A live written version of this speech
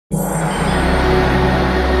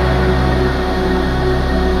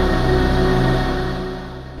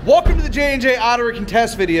J&J Auto Wrecking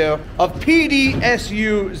test video of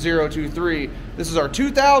PDSU023. This is our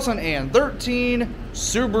 2013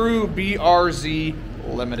 Subaru BRZ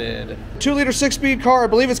Limited. 2-liter 6-speed car. I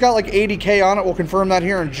believe it's got like 80K on it. We'll confirm that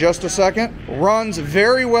here in just a second. Runs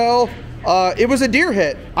very well. It was a deer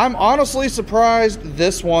hit. I'm honestly surprised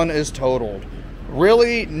this one is totaled.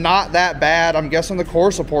 Really not that bad. I'm guessing the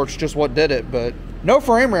core support's just what did it, but no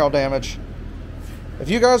frame rail damage. If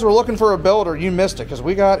you guys were looking for a builder, you missed it, because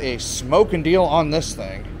we got a smoking deal on this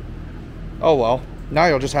thing. Oh well, now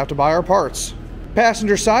you'll just have to buy our parts.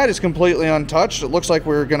 Passenger side is completely untouched. It looks like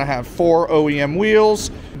we're gonna have 4 OEM wheels.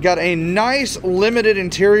 Got a nice limited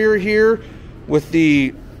interior here with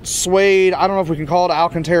the suede, I don't know if we can call it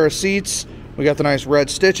Alcantara seats. We got the nice red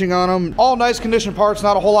stitching on them. All nice condition parts,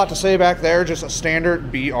 not a whole lot to say back there, just a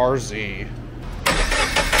standard BRZ.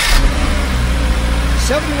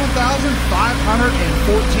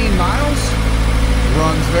 71,514 miles.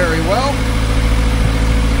 Runs very well.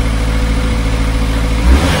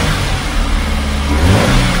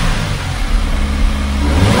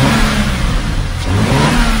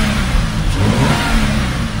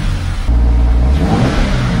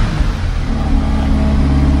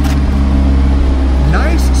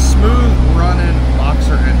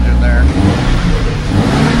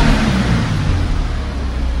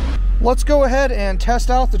 Let's go ahead and test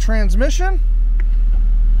out the transmission.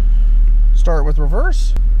 Start with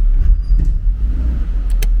reverse.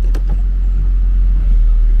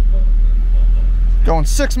 Going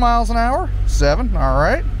 6 miles an hour. 7, all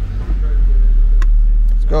right.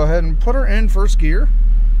 Let's go ahead and put her in first gear.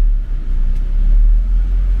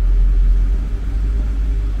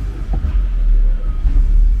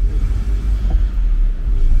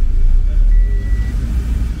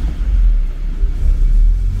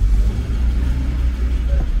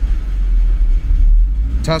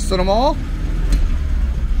 Tested them all.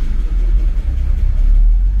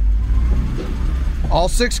 All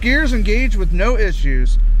 6 gears engaged with no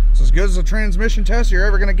issues. It's as good as a transmission test you're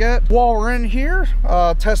ever gonna get. While we're in here,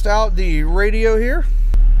 test out the radio here.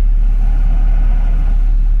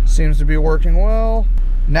 Seems to be working well.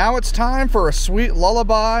 Now it's time for a sweet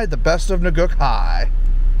lullaby, the best of Nagook High.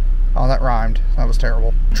 Oh, that rhymed. That was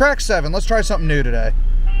terrible. Track 7, let's try something new today.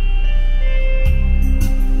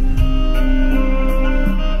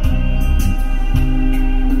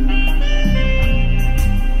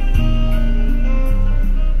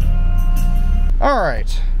 All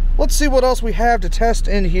right, let's see what else we have to test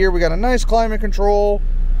in here. We got a nice climate control.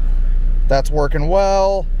 That's working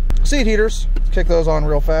well. Seat heaters, let's kick those on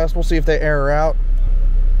real fast. We'll see if they air out.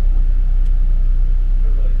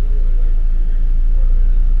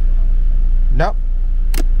 Nope,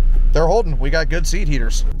 they're holding. We got good seat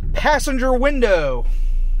heaters. Passenger window.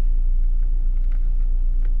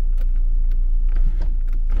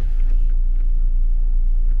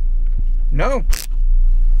 No.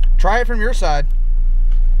 Try it from your side.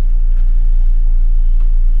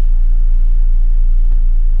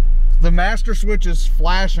 The master switch is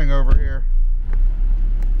flashing over here.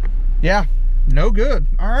 Yeah, no good.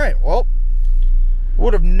 All right, well,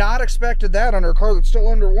 would have not expected that under a car that's still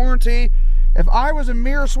under warranty. If I was a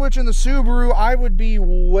mirror switch in the Subaru, I would be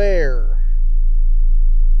where?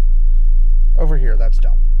 Over here, that's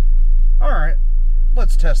dumb. All right,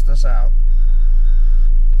 let's test this out.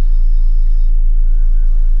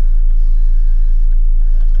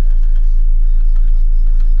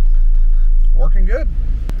 Working good.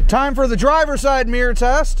 Time for the driver's side mirror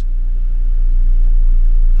test.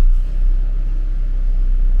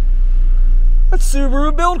 That's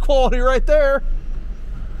Subaru build quality right there.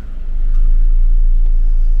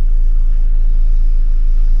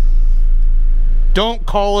 Don't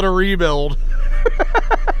call it a rebuild.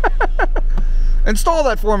 Install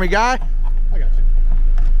that for me, guy. I got you.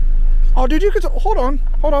 Oh, dude, you could, hold on.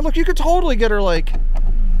 Look, you could totally get her like,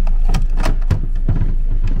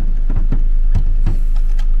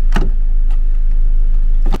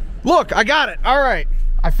 look, I got it. All right,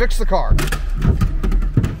 I fixed the car.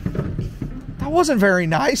 That wasn't very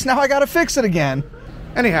nice. Now I gotta fix it again.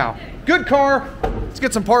 Anyhow, good car. Let's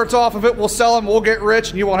get some parts off of it. We'll sell them, we'll get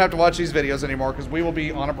rich, and you won't have to watch these videos anymore because we will be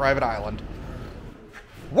on a private island.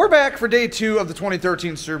 We're back for day 2 of the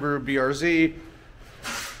 2013 Subaru BRZ.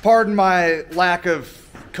 Pardon my lack of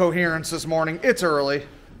coherence this morning. It's early.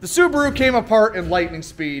 The Subaru came apart in lightning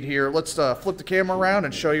speed here. Let's flip the camera around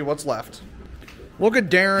and show you what's left. Look at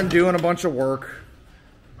Darren doing a bunch of work,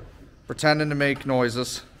 pretending to make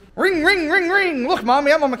noises. Ring, ring, ring, ring. Look,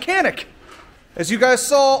 Mommy, I'm a mechanic. As you guys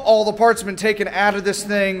saw, all the parts have been taken out of this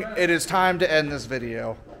thing. It is time to end this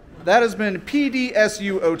video. That has been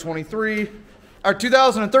PDSU023. our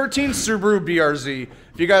 2013 Subaru BRZ.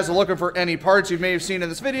 If you guys are looking for any parts you may have seen in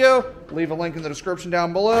this video, leave a link in the description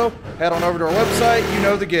down below. Head on over to our website. You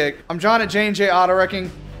know the gig. I'm John at J&J Auto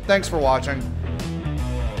Wrecking. Thanks for watching.